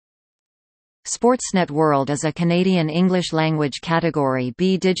Sportsnet World is a Canadian English-language Category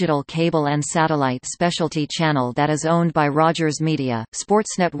B digital cable and satellite specialty channel that is owned by Rogers Media.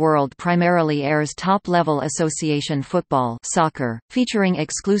 Sportsnet World primarily airs top-level association football soccer, featuring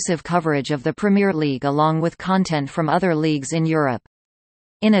exclusive coverage of the Premier League along with content from other leagues in Europe.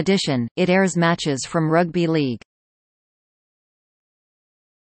 In addition, it airs matches from Rugby League.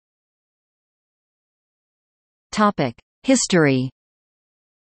 History.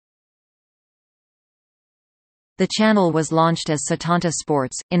 The channel was launched as Setanta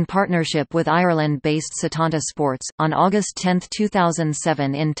Sports, in partnership with Ireland-based Setanta Sports, on August 10,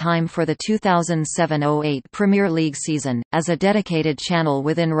 2007 in time for the 2007–08 Premier League season, as a dedicated channel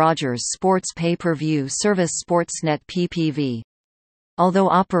within Rogers' sports pay-per-view service Sportsnet PPV. Although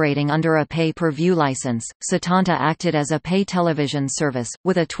operating under a pay-per-view license, Setanta acted as a pay television service,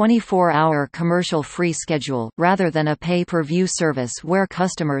 with a 24-hour commercial-free schedule, rather than a pay-per-view service where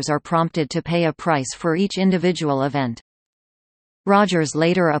customers are prompted to pay a price for each individual event. Rogers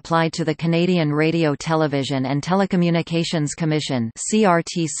later applied to the Canadian Radio Television and Telecommunications Commission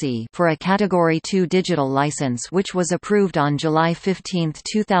 (CRTC) for a Category 2 digital license, which was approved on July 15,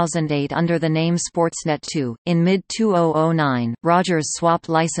 2008 under the name Sportsnet 2. In mid-2009, Rogers swapped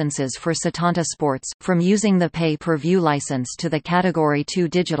licenses for Setanta Sports, from using the pay-per-view license to the Category 2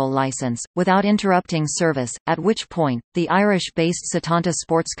 digital license, without interrupting service, at which point, the Irish-based Setanta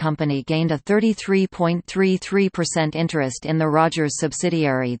Sports Company gained a 33.33% interest in the Rogers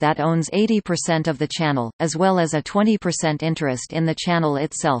subsidiary that owns 80% of the channel, as well as a 20% interest in the channel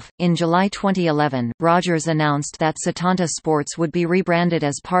itself. In July 2011, Rogers announced that Setanta Sports would be rebranded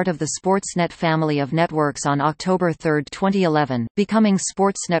as part of the Sportsnet family of networks on October 3, 2011, becoming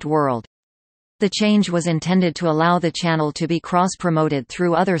Sportsnet World. The change was intended to allow the channel to be cross-promoted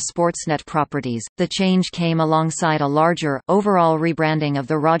through other Sportsnet properties. The change came alongside a larger, overall rebranding of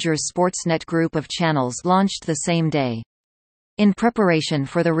the Rogers Sportsnet group of channels launched the same day. In preparation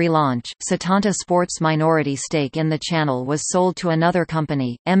for the relaunch, Setanta Sports' minority stake in the channel was sold to another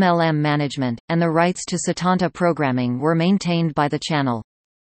company, MLM Management, and the rights to Setanta programming were maintained by the channel.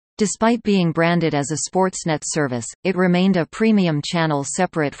 Despite being branded as a Sportsnet service, it remained a premium channel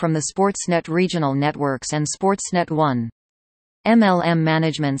separate from the Sportsnet regional networks and Sportsnet 1. MLM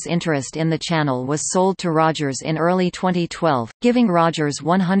Management's interest in the channel was sold to Rogers in early 2012, giving Rogers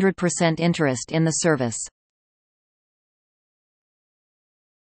 100% interest in the service.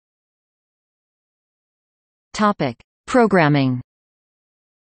 Programming.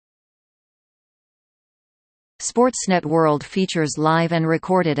 Sportsnet World features live and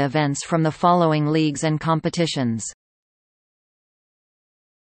recorded events from the following leagues and competitions.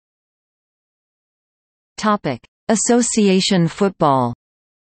 Association football.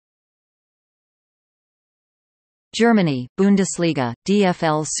 Germany, Bundesliga,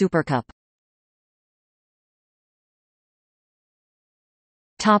 DFL Supercup.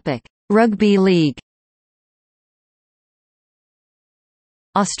 Rugby League.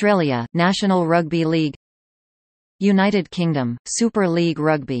 Australia, National Rugby League. United Kingdom, Super League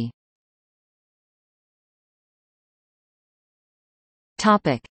Rugby.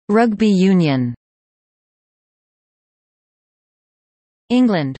 Rugby Union.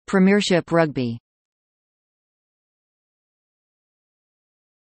 England, Premiership Rugby.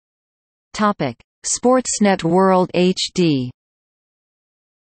 Sportsnet World HD.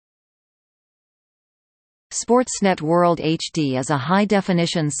 Sportsnet World HD is a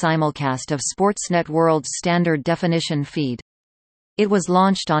high-definition simulcast of Sportsnet World's standard definition feed. It was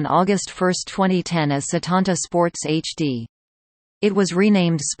launched on August 1, 2010 as Setanta Sports HD. It was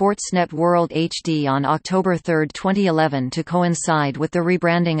renamed Sportsnet World HD on October 3, 2011 to coincide with the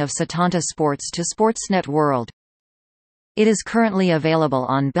rebranding of Setanta Sports to Sportsnet World. It is currently available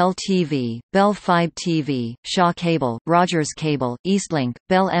on Bell TV, Bell Fibe TV, Shaw Cable, Rogers Cable, Eastlink,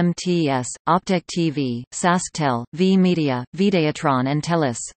 Bell MTS, Optic TV, SaskTel, V-Media, Videotron and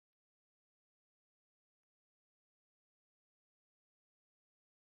Telus.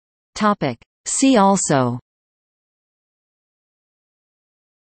 See also: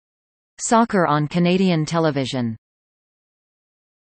 Soccer on Canadian television.